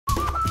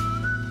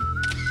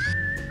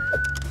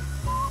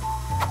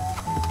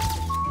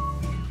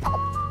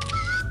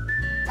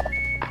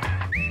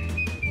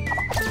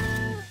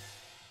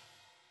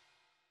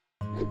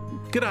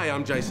G'day,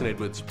 I'm Jason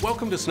Edwards.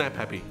 Welcome to Snap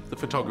Happy, the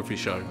photography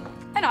show.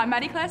 And I'm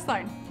Maddie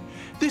Sloane.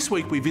 This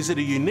week we visit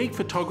a unique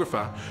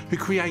photographer who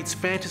creates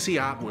fantasy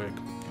artwork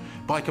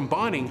by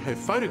combining her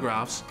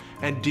photographs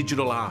and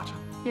digital art.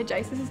 Yeah,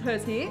 Jace, this is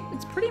hers here.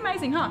 It's pretty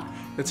amazing, huh?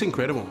 It's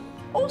incredible.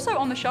 Also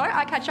on the show,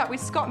 I catch up with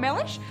Scott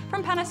Mellish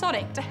from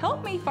Panasonic to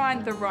help me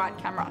find the right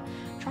camera.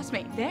 Trust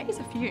me, there is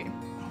a few.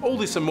 All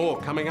this and more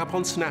coming up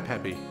on Snap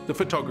Happy, the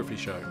photography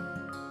show.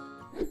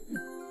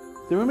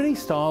 There are many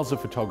styles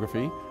of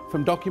photography,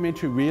 from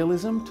documentary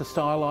realism to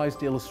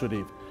stylised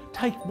illustrative.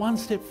 Take one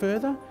step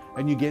further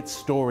and you get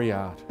story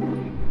art.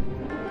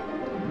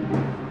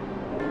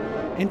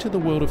 Enter the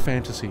world of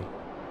fantasy,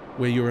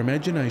 where your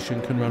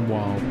imagination can run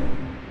wild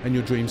and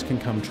your dreams can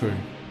come true.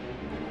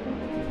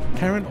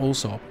 Karen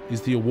Alsop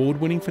is the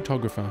award-winning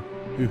photographer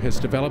who has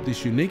developed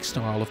this unique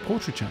style of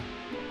portraiture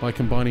by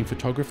combining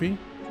photography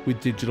with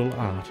digital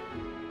art.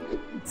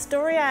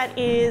 Story art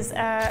is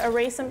a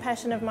recent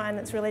passion of mine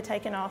that's really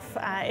taken off.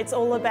 It's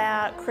all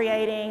about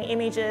creating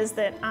images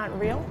that aren't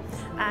real.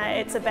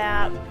 It's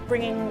about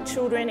bringing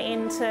children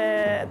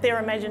into their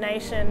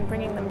imagination,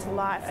 bringing them to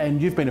life.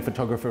 And you've been a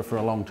photographer for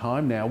a long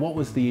time now. What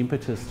was the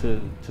impetus to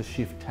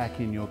shift tack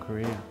in your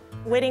career?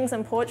 Weddings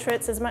and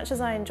portraits, as much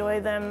as I enjoy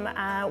them,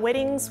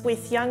 weddings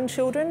with young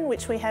children,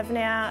 which we have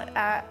now,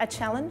 are a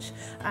challenge.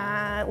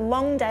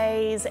 Long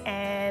days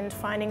and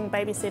finding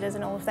babysitters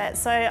and all of that.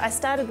 So I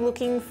started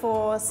looking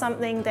for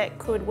something that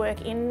could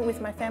work in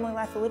with my family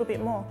life a little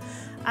bit more.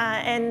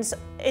 And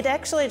it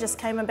actually just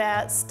came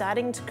about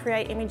starting to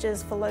create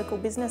images for local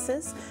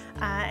businesses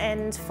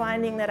and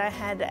finding that I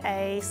had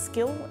a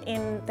skill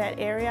in that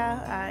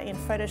area, in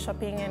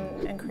photoshopping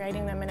and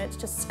creating them, and it's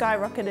just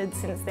skyrocketed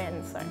since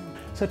then.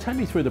 So take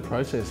me through the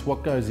process.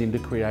 What goes into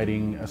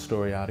creating a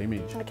story art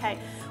image? Okay,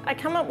 I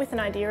come up with an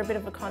idea, a bit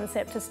of a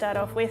concept to start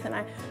off with, and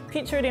I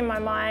picture it in my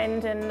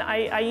mind, and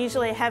I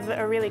usually have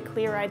a really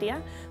clear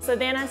idea. So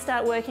then I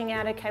start working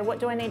out, okay, what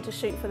do I need to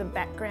shoot for the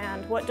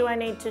background? What do I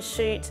need to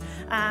shoot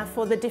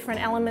for the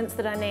different elements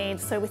that I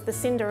need? So with the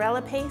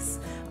Cinderella piece,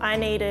 I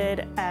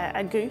needed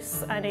a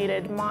goose, I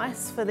needed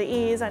mice for the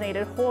ears, I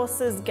needed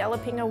horses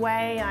galloping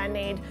away, I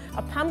need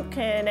a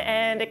pumpkin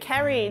and a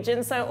carriage,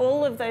 and so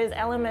all of those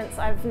elements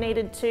I've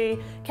needed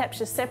to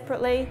capture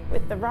separately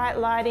with the right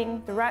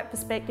lighting, the right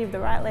perspective, the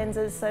right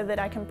lenses, so that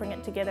I can bring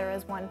it together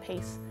as one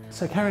piece.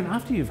 So Karen,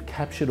 after you've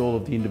captured all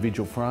of the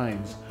individual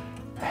frames,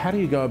 how do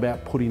you go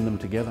about putting them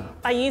together?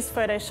 I use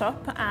Photoshop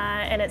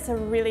and it's a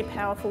really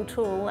powerful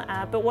tool,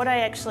 but what I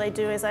actually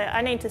do is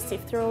I need to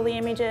sift through all the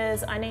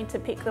images. I need to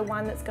pick the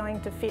one that's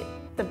going to fit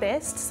the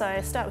best. So I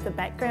start with the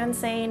background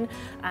scene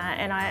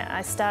and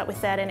I start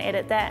with that and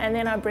edit that, and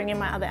then I bring in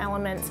my other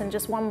elements, and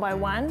just one by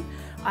one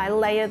I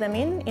layer them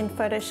in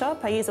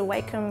Photoshop. I use a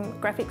Wacom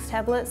graphics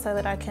tablet so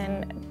that I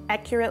can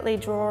accurately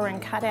draw and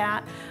cut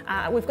out.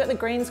 We've got the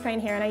green screen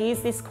here, and I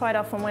use this quite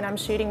often when I'm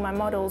shooting my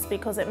models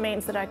because it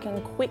means that I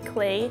can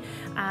quickly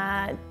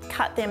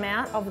cut them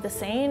out of the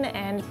scene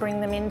and bring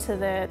them into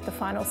the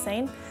final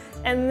scene.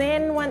 And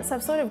then once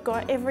I've sort of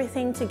got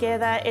everything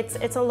together,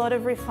 it's a lot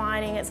of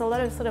refining, it's a lot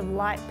of sort of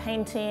light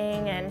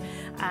painting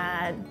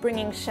and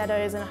bringing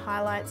shadows and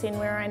highlights in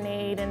where I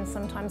need, and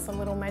sometimes some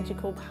little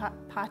magical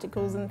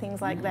particles and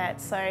things like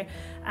that. So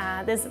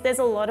there's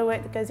a lot of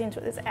work that goes into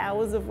it, there's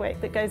hours of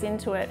work that goes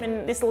into it.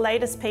 And this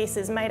latest piece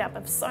is made up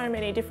of so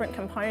many different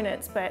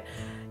components, but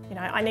you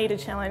know, I need a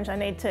challenge, I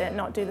need to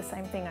not do the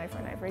same thing over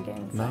and over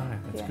again. So, no,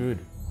 that's good.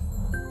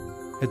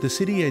 At the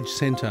City Edge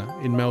Centre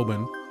in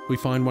Melbourne, we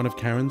find one of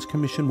Karen's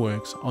commission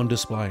works on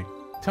display.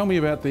 Tell me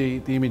about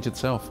the image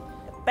itself.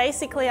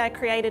 Basically, I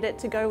created it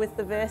to go with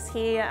the verse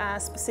here,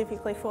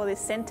 specifically for this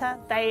centre.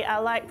 They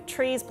are like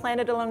trees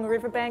planted along a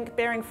riverbank,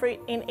 bearing fruit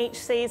in each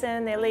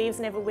season. Their leaves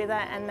never wither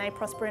and they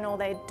prosper in all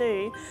they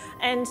do.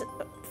 And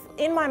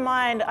in my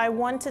mind, I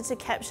wanted to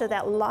capture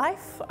that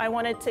life. I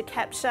wanted to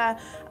capture,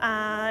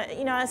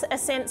 you know, a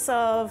sense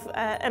of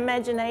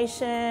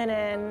imagination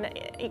and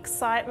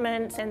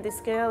excitement. And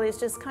this girl is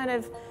just kind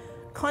of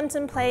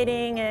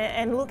contemplating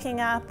and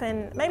looking up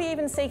and maybe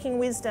even seeking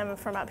wisdom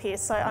from up here.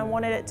 So I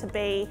wanted it to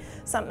be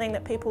something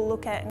that people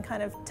look at and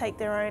kind of take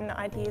their own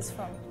ideas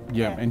from.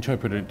 Yeah,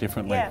 interpret it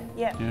differently.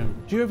 Yeah.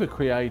 Do you ever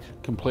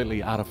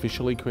completely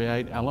artificially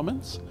create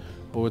elements?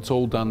 Or it's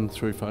all done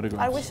through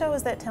photographs? I wish I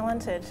was that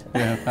talented.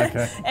 Yeah,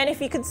 okay. And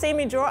if you could see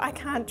me draw, I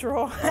can't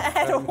draw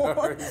at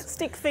all.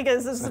 Stick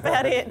figures is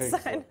about it.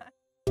 So.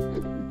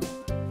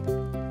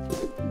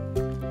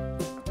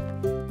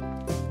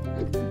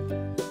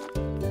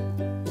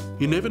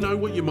 You never know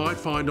what you might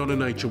find on a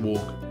nature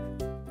walk.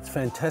 It's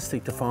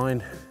fantastic to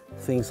find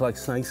things like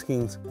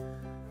snakeskins.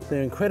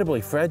 They're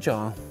incredibly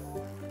fragile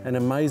and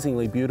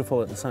amazingly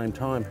beautiful at the same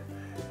time.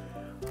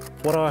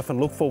 What I often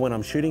look for when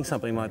I'm shooting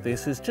something like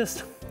this is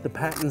just the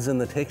patterns and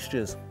the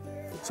textures.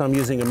 So I'm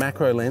using a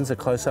macro lens, a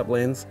close-up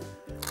lens,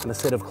 and a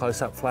set of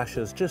close-up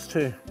flashes just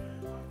to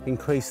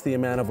increase the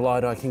amount of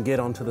light I can get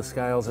onto the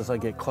scales as I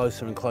get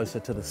closer and closer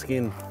to the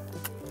skin.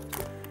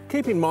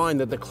 Keep in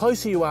mind that the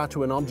closer you are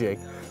to an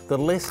object, the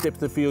less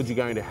depth of field you're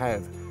going to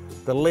have,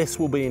 the less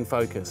will be in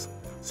focus.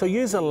 So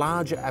use a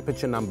larger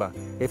aperture number,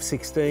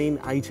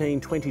 f16, 18,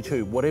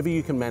 22, whatever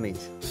you can manage.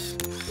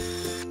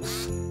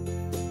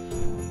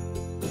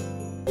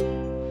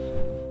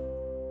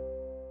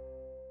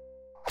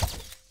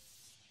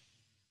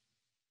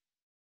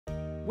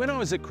 When I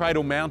was at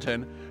Cradle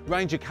Mountain,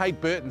 Ranger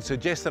Kate Burton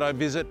suggested I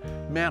visit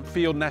Mount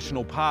Field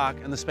National Park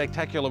and the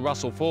spectacular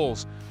Russell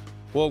Falls.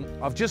 Well,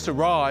 I've just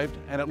arrived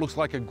and it looks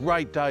like a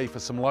great day for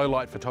some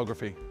low-light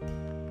photography.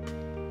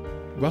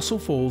 Russell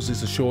Falls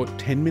is a short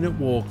 10-minute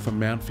walk from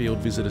Mount Field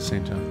Visitor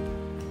Centre.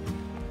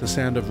 The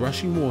sound of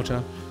rushing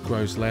water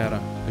grows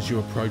louder as you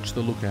approach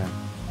the lookout.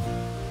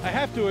 I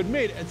have to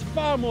admit, it's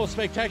far more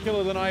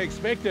spectacular than I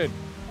expected.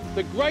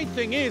 The great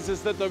thing is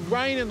that the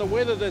rain and the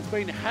weather that's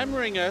been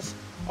hammering us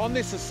on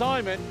this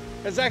assignment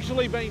has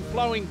actually been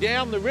flowing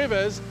down the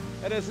rivers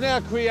and has now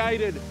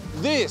created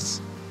this,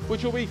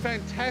 which will be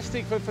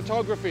fantastic for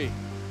photography.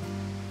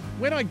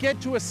 When I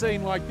get to a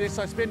scene like this,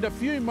 I spend a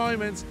few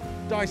moments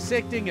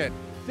dissecting it,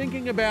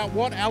 thinking about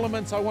what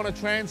elements I want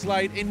to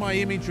translate in my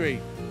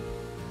imagery.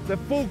 The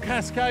full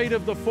cascade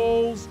of the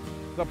falls,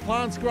 the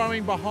plants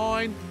growing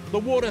behind, the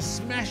water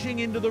smashing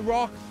into the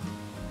rock,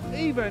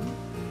 even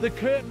the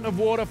curtain of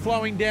water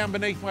flowing down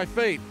beneath my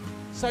feet.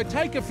 So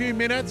take a few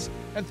minutes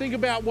and think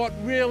about what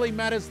really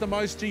matters the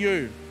most to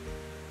you.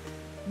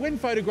 When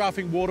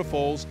photographing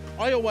waterfalls,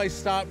 I always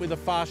start with a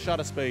fast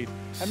shutter speed,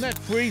 and that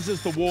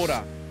freezes the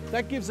water.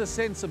 That gives a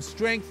sense of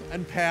strength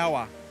and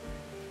power.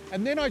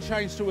 And then I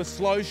change to a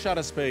slow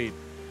shutter speed,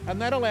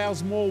 and that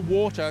allows more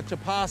water to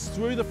pass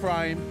through the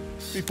frame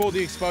before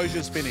the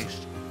exposure's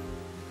finished.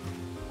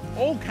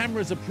 All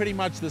cameras are pretty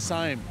much the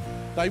same.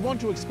 They want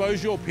to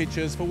expose your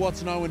pictures for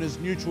what's known as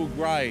neutral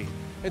grey.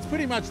 It's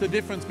pretty much the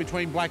difference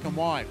between black and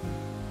white.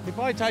 If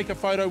I take a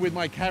photo with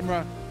my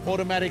camera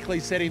automatically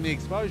setting the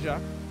exposure,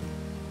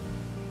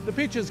 the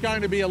picture's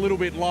going to be a little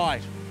bit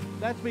light.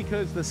 That's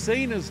because the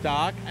scene is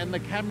dark and the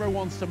camera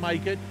wants to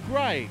make it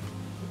grey.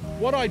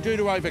 What I do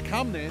to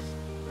overcome this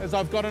is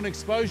I've got an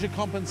exposure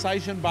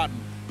compensation button.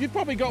 You've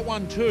probably got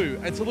one too.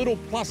 It's a little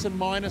plus and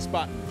minus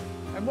button.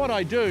 And what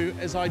I do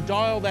is I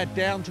dial that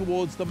down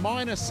towards the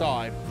minus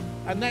side,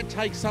 and that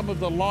takes some of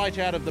the light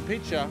out of the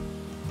picture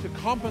to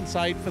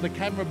compensate for the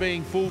camera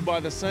being fooled by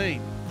the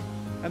scene.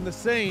 And the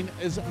scene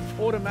is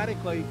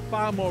automatically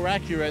far more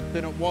accurate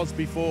than it was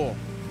before.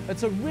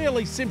 It's a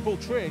really simple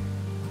trick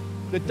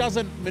that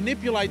doesn't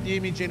manipulate the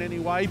image in any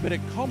way, but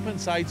it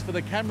compensates for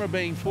the camera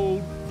being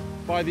fooled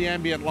by the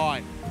ambient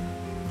light.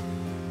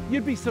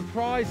 You'd be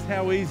surprised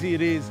how easy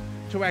it is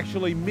to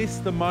actually miss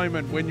the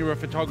moment when you're a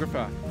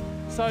photographer.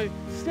 So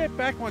step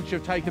back once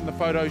you've taken the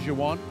photos you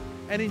want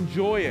and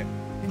enjoy it.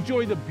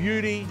 Enjoy the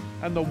beauty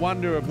and the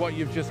wonder of what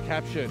you've just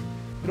captured.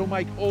 It'll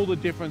make all the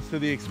difference to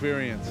the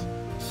experience.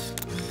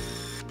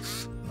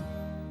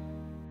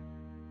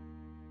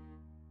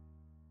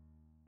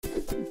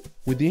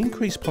 With the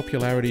increased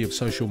popularity of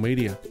social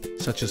media,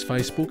 such as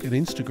Facebook and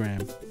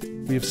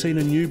Instagram, we have seen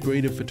a new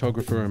breed of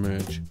photographer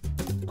emerge.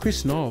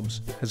 Chris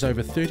Nobs has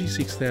over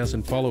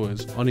 36,000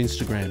 followers on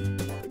Instagram.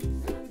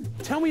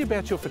 Tell me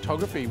about your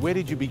photography. Where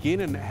did you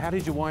begin and how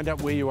did you wind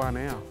up where you are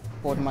now?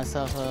 Bought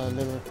myself a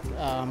little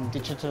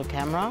digital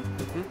camera,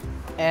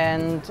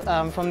 and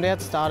from there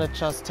it started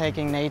just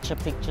taking nature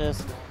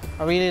pictures.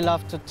 I really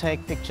love to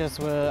take pictures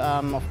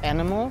of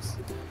animals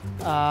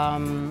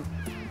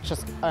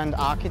and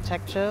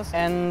architectures,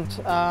 and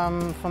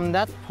from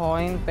that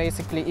point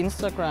basically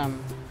Instagram.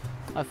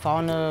 I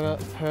found a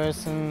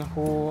person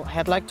who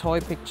had like toy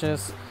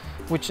pictures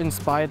which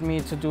inspired me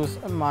to do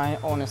my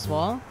own as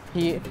well.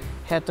 He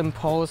had them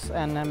pose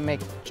and make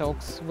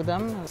jokes with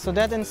them. So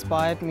that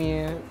inspired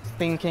me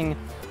thinking,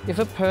 if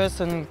a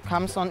person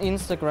comes on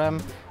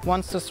Instagram,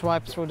 wants to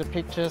swipe through the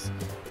pictures,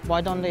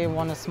 why don't they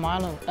want to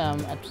smile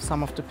at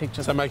some of the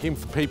pictures? So making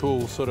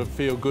people sort of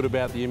feel good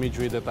about the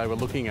imagery that they were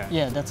looking at.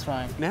 Yeah, that's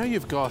right. Now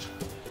you've got,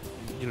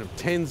 you know,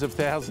 tens of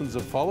thousands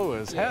of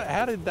followers. Yeah.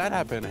 How did that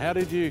happen? How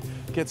did you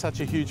get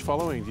such a huge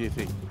following, do you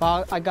think?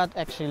 Well, I got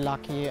actually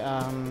lucky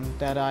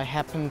that I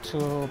happened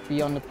to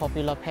be on the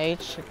popular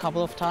page a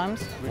couple of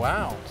times.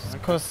 Wow.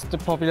 Because the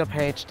popular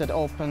page that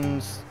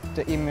opens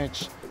the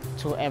image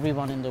to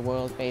everyone in the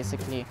world,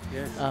 basically,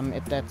 yes.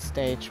 At that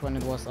stage when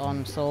it was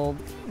on. So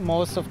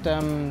most of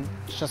them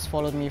just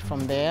followed me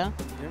from there.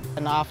 Yeah.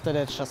 And after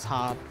that, it's just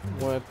hard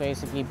work,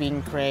 basically,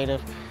 being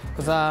creative.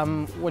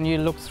 Because when you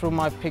look through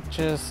my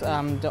pictures,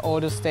 the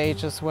older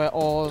stages were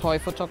all toy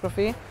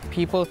photography.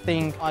 People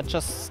think I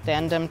just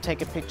stand them,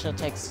 take a picture,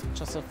 takes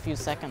just a few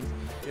seconds.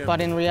 Yeah. But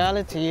in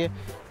reality,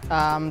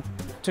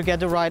 to get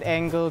the right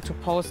angle, to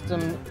post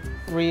them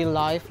real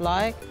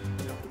life-like,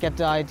 get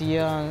the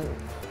idea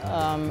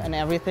and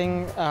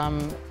everything.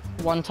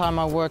 One time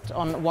I worked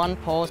on one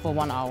pose for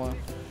 1 hour.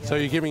 So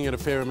you're giving it a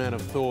fair amount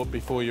of thought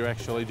before you're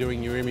actually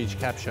doing your image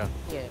capture.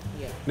 Yeah,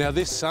 yeah. Now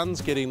this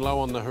sun's getting low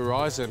on the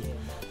horizon.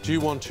 Do you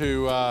want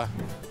to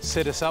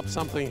set us up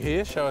something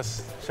here? Show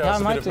us a bit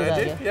of magic?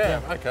 That,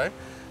 yeah, okay.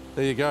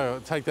 There you go.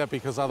 I'll take that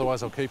because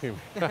otherwise I'll keep him.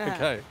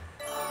 Okay.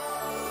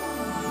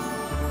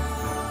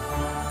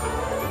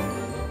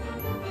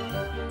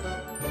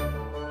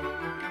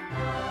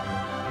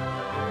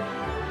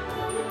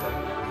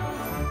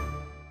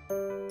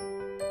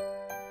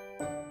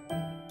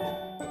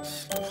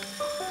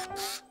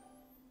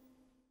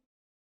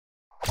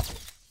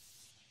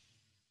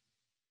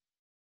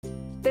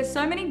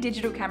 so many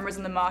digital cameras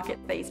on the market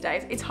these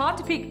days, it's hard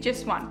to pick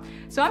just one.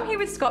 So I'm here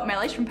with Scott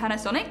Mellish from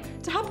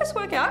Panasonic to help us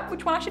work out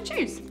which one I should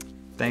choose.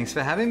 Thanks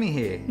for having me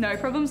here. No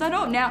problems at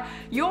all. Now,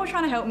 you're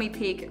trying to help me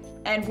pick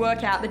and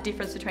work out the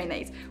difference between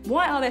these.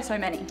 Why are there so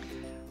many?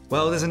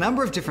 Well, there's a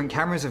number of different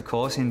cameras, of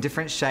course, in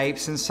different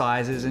shapes and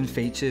sizes and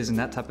features and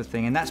that type of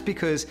thing. And that's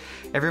because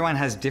everyone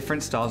has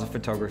different styles of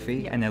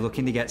photography and they're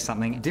looking to get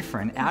something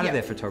different out of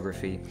their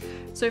photography.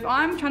 So if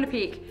I'm trying to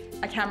pick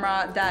a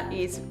camera that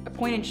is a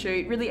point and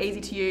shoot, really easy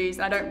to use,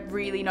 and I don't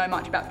really know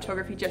much about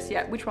photography just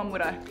yet, which one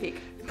would I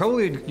pick?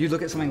 Probably you'd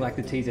look at something like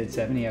the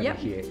TZ70 over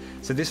here.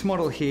 So this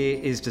model here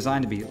is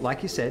designed to be,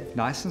 like you said,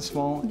 nice and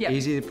small,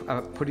 easy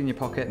to put in your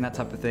pocket and that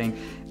type of thing.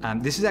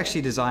 This is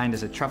actually designed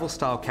as a travel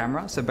style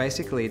camera. So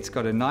basically it's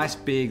got a nice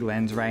big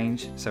lens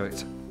range, so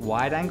it's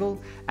wide angle,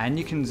 and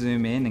you can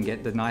zoom in and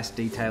get the nice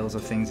details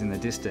of things in the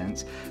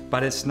distance,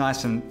 but it's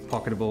nice and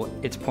pocketable,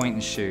 it's point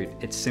and shoot,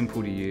 it's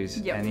simple to use,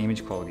 and the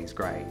image quality is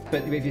great.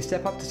 But if you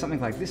step up to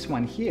something like this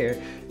one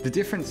here, the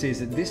difference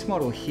is that this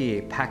model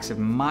here packs a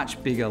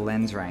much bigger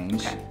lens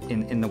range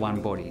in the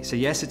one body. So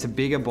yes, it's a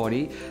bigger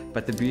body,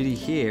 but the beauty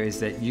here is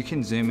that you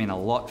can zoom in a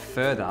lot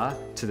further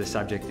to the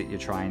subject that you're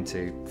trying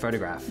to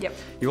photograph.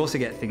 You also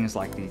get things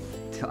like the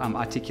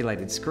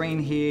articulated screen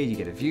here, you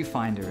get a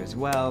viewfinder as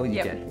well,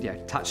 you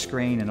get touch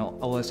screen and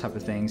all those type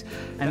of things.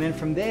 And then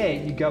from there,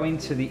 you go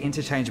into the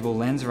interchangeable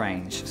lens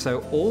range. So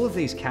all of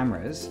these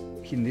cameras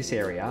in this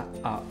area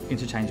are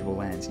interchangeable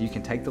lens. You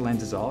can take the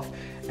lenses off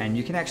and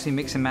you can actually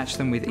mix and match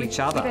them with each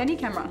other. With any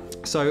camera?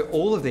 So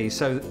all of these,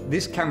 so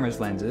this camera's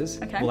lenses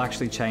will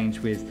actually change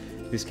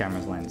with this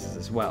camera's lenses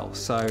as well.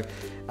 So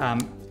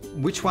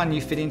which one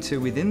you fit into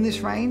within this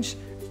range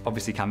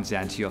obviously comes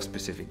down to your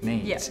specific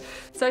needs.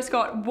 So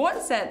Scott,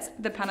 what sets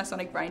the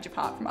Panasonic range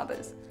apart from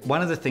others?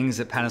 One of the things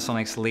that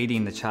Panasonic's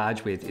leading the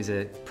charge with is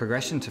a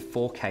progression to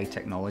 4K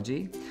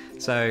technology.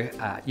 So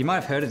you might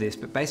have heard of this,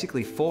 but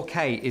basically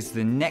 4K is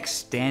the next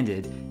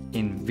standard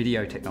in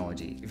video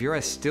technology. If you're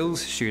a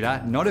stills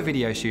shooter, not a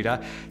video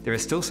shooter, there are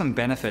still some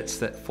benefits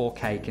that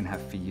 4K can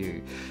have for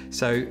you.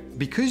 So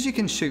because you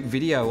can shoot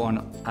video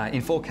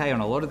in 4K on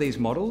a lot of these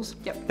models,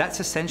 that's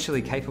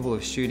essentially capable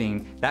of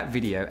shooting that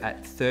video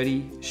at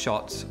 30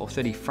 shots or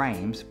 30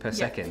 frames per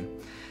second.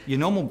 Your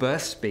normal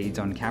burst speeds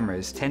on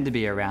cameras tend to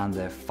be around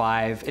the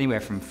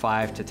anywhere from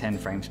 5 to 10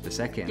 frames per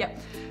second.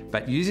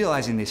 But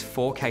utilizing this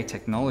 4K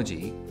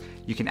technology,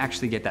 you can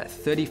actually get that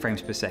 30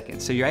 frames per second.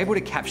 So you're able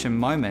to capture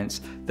moments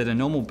that a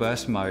normal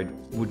burst mode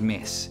would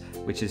miss,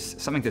 which is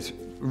something that's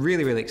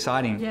really, really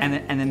exciting.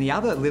 And then the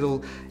other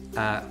little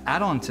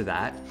add-on to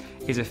that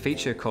is a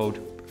feature called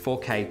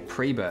 4K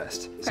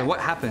pre-burst. So what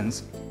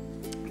happens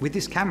with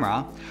this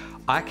camera,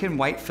 I can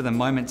wait for the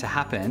moment to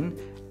happen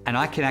and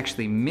I can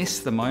actually miss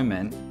the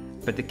moment,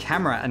 but the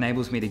camera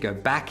enables me to go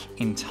back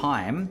in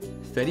time,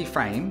 30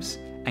 frames,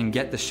 and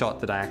get the shot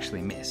that I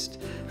actually missed.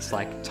 It's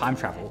like time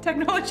travel.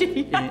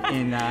 Technology.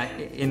 in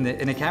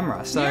a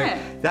camera. So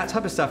that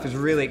type of stuff is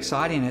really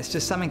exciting. It's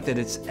just something that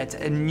it's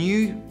a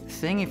new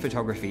thing in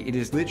photography. It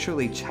is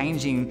literally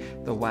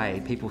changing the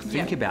way people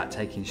think about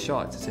taking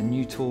shots. It's a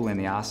new tool in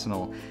the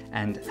arsenal,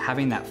 and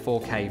having that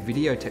 4K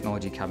video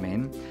technology come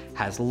in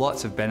has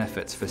lots of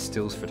benefits for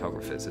stills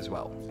photographers as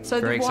well.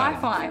 So the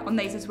Wi-Fi on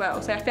these as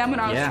well. So I found when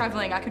I was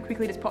traveling, I could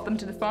quickly just pop them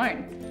to the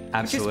phone.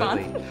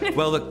 Absolutely. Which is fun.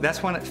 Well, look,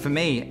 that's one, for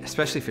me,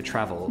 especially for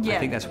travel, I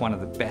think that's one of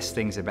the best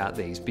things about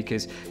these,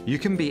 because you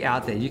can be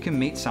out there, you can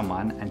meet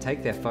someone and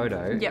take their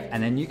photo,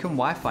 and then you can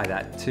Wi-Fi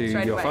that to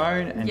your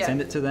phone and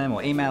send it to them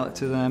or email it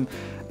to them,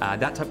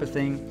 that type of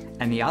thing.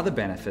 And the other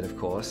benefit, of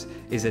course,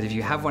 is that if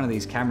you have one of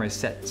these cameras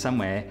set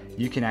somewhere,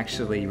 you can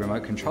actually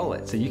remote control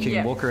it. So you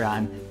can walk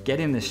around, get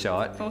in the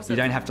shot. You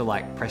don't have to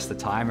like press the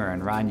timer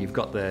and run. You've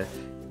got the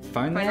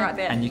phone there, right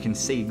there, and you can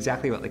see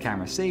exactly what the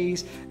camera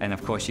sees, and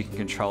of course you can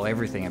control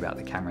everything about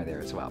the camera there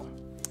as well.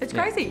 It's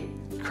crazy.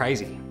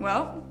 Crazy.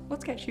 Well,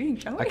 let's get shooting,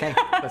 shall we? Okay,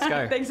 let's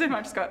go. Thanks so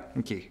much, Scott.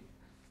 Thank you.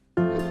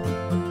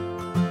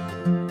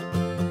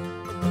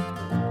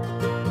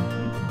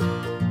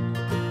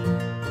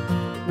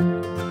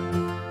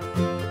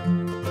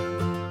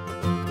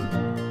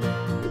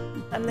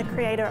 I'm the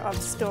creator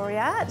of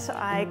storyart.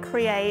 I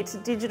create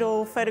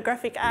digital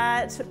photographic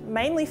art,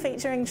 mainly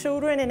featuring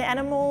children and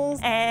animals,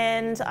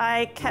 and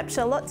I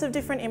capture lots of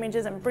different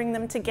images and bring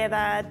them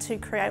together to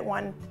create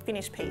one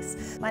finished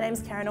piece. My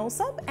name's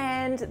Alsop,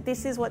 and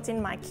this is what's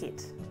in my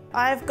kit.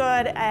 I've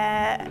got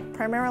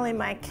primarily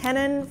my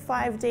Canon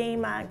 5D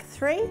Mark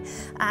III,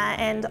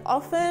 and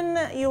often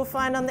you'll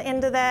find on the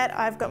end of that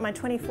I've got my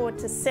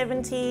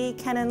 24-70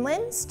 Canon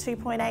lens,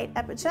 2.8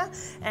 aperture,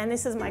 and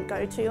this is my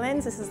go-to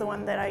lens. This is the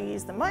one that I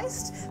use the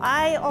most.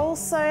 I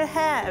also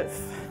have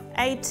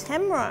a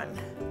Tamron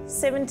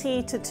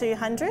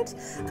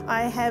 70-200.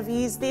 I have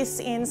used this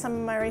in some of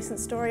my recent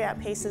story art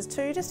pieces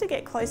too, just to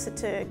get closer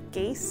to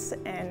geese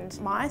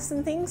and mice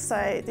and things,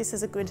 so this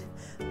is a good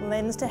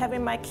lens to have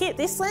in my kit.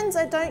 This lens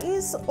I don't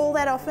use all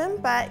that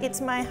often, but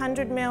it's my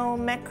 100mm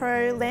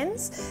macro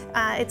lens.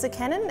 It's a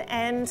Canon,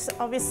 and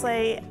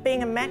obviously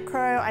being a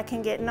macro I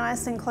can get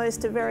nice and close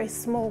to very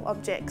small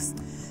objects.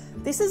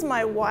 This is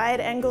my wide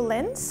angle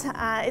lens.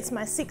 It's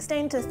my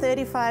 16 to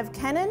 35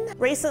 Canon.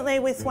 Recently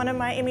with one of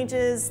my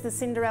images, the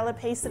Cinderella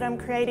piece that I'm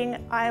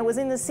creating, I was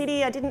in the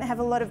city, I didn't have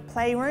a lot of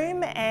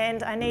playroom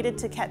and I needed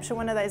to capture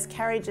one of those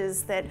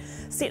carriages that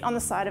sit on the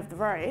side of the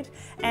road.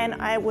 And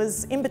I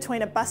was in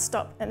between a bus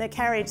stop and the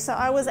carriage, so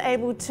I was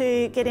able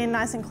to get in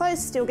nice and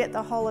close, still get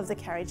the whole of the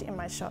carriage in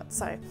my shot.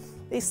 So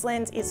this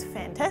lens is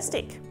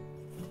fantastic.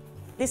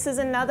 This is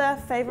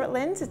another favourite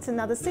lens, it's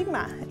another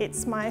Sigma.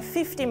 It's my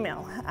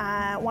 50mm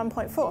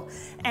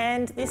 1.4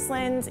 and this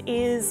lens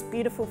is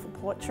beautiful for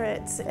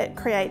portraits. It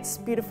creates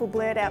beautiful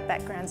blurred out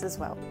backgrounds as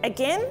well.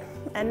 Again,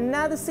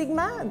 another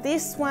Sigma.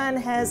 This one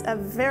has a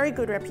very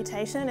good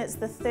reputation. It's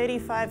the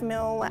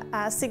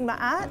 35mm Sigma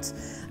Art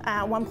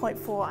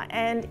 1.4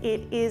 and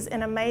it is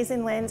an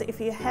amazing lens. If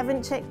you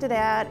haven't checked it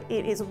out,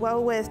 it is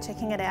well worth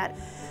checking it out.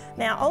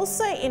 Now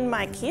also in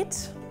my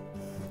kit,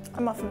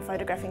 I'm often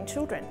photographing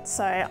children,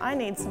 so I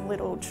need some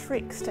little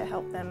tricks to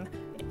help them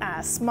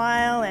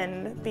smile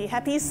and be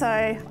happy. So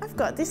I've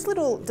got this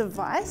little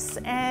device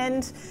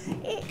and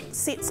it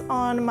sits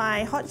on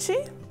my hot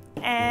shoe,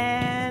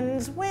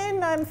 and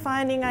when I'm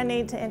finding I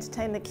need to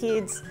entertain the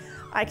kids,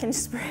 I can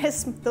just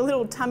press the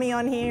little tummy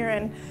on here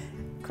and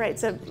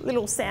creates a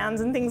little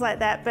sounds and things like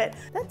that, but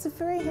that's a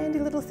very handy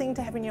little thing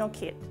to have in your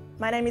kit.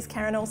 My name is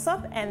Karen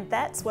Alsop and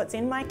that's what's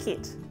in my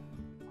kit.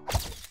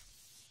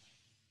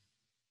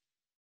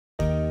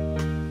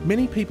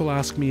 Many people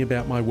ask me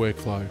about my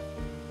workflow.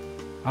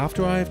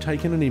 After I have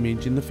taken an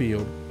image in the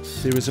field,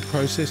 there is a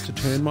process to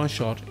turn my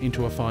shot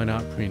into a fine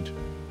art print.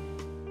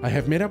 I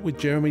have met up with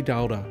Jeremy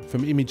Dalder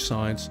from Image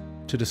Science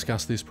to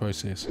discuss this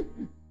process.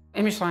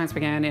 Image Science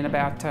began in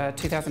about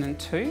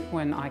 2002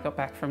 when I got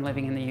back from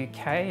living in the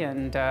UK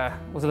and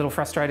was a little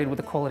frustrated with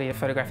the quality of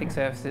photographic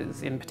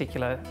services, in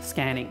particular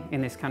scanning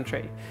in this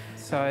country.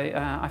 So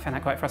I found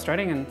that quite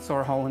frustrating and saw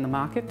a hole in the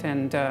market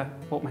and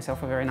bought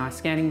myself a very nice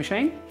scanning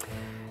machine.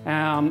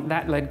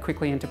 That led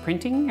quickly into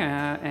printing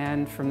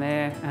and from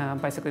there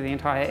basically the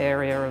entire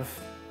area of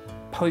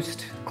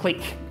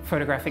post-click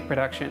photographic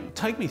production.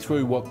 Take me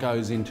through what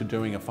goes into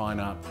doing a fine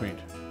art print.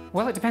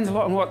 Well, it depends a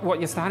lot on what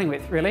you're starting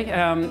with, really.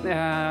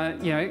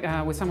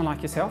 With someone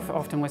like yourself,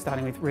 often we're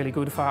starting with really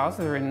good files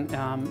that are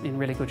in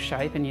really good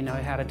shape and you know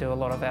how to do a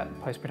lot of that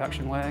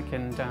post-production work,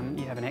 and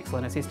you have an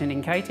excellent assistant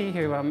in Katie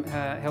who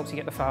helps you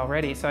get the file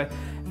ready. So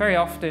very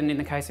often in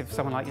the case of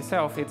someone like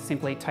yourself, it's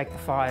simply take the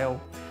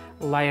file,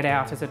 lay it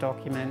out as a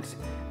document,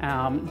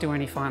 do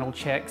any final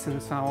checks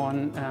and so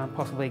on,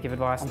 possibly give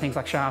advice on things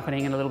like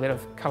sharpening and a little bit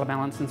of colour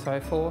balance and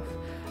so forth.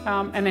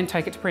 And then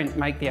take it to print,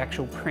 make the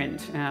actual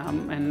print.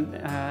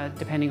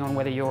 Depending on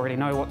whether you already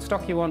know what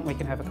stock you want, we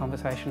can have a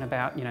conversation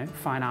about,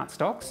 fine art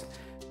stocks.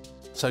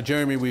 So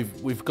Jeremy,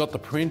 we've got the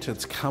print,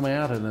 it's come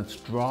out and it's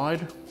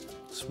dried.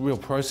 It's a real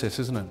process,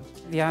 isn't it?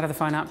 The art of the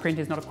fine art print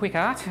is not a quick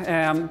art,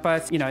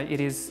 but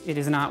it is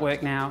an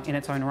artwork now in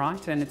its own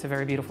right, and it's a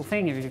very beautiful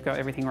thing if you've got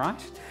everything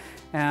right.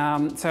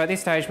 So at this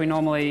stage we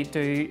normally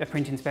do a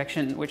print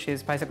inspection, which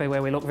is basically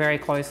where we look very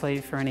closely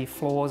for any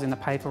flaws in the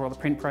paper or the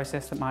print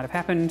process that might have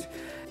happened.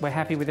 We're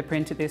happy with the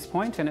print at this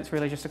point and it's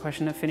really just a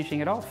question of finishing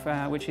it off,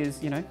 which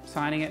is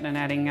signing it and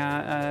adding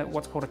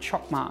what's called a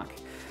chop mark,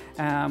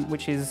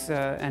 which is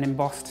an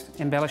embossed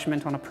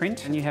embellishment on a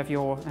print, and you have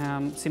your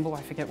symbol,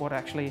 I forget what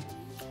actually.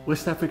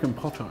 West African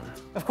potto.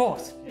 Of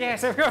course,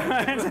 yes, of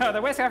course. So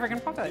the West African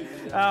potto.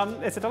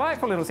 It's a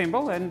delightful little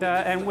symbol,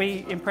 and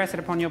we impress it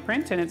upon your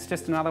print, and it's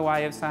just another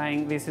way of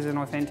saying this is an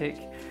authentic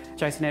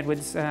Jason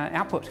Edwards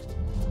output.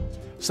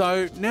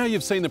 So now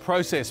you've seen the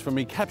process from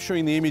me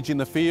capturing the image in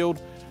the field,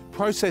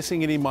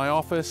 processing it in my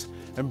office,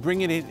 and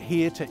bringing it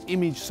here to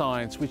Image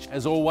Science, which,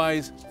 as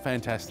always,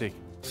 fantastic.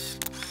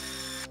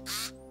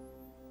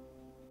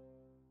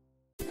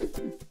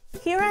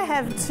 Here I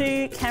have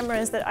two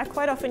cameras that I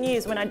quite often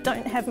use when I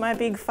don't have my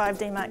big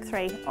 5D Mark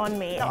III on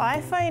me. The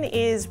iPhone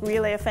is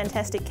really a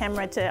fantastic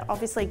camera to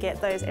obviously get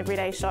those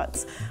everyday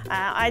shots.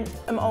 I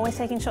am always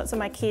taking shots of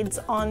my kids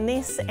on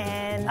this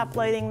and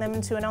uploading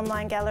them to an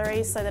online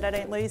gallery so that I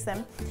don't lose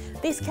them.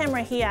 This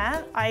camera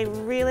here I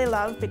really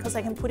love because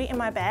I can put it in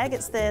my bag.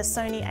 It's the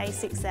Sony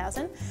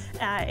a6000.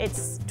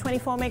 It's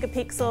 24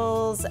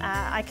 megapixels.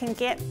 I can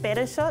get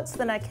better shots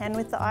than I can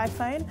with the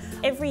iPhone.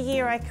 Every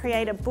year I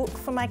create a book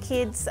for my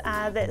kids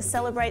that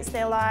celebrates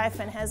their life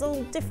and has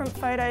all different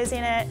photos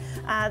in it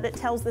that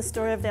tells the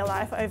story of their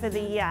life over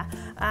the year.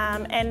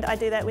 And I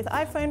do that with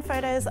iPhone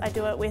photos, I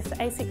do it with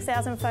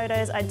a6000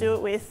 photos, I do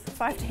it with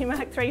 5D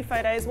Mark III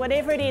photos,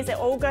 whatever it is, it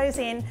all goes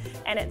in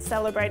and it's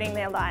celebrating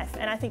their life.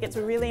 And I think it's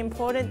really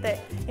important that,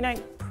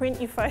 print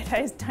your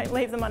photos, don't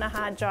leave them on a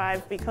hard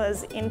drive,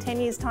 because in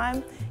 10 years'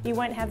 time, you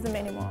won't have them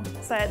anymore.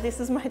 So this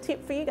is my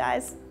tip for you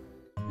guys.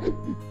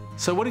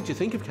 So what did you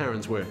think of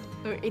Karen's work?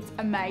 Oh, it's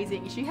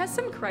amazing. She has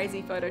some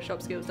crazy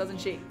Photoshop skills, doesn't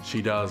she?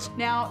 She does.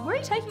 Now, where are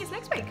you taking us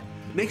next week?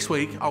 Next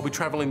week, I'll be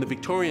travelling the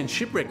Victorian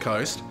shipwreck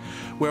coast,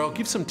 where I'll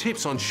give some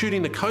tips on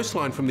shooting the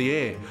coastline from the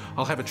air.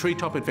 I'll have a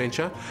treetop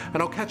adventure,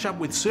 and I'll catch up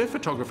with surf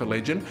photographer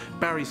legend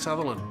Barry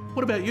Sutherland.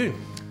 What about you?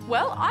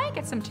 Well, I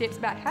get some tips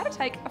about how to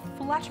take a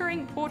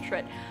flattering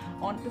portrait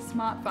on the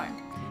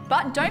smartphone.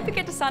 But don't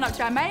forget to sign up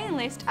to our mailing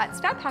list at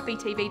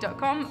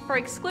snaphappytv.com for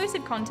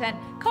exclusive content,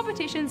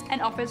 competitions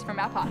and offers from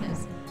our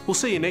partners. We'll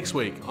see you next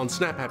week on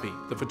Snap Happy,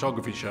 the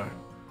photography show.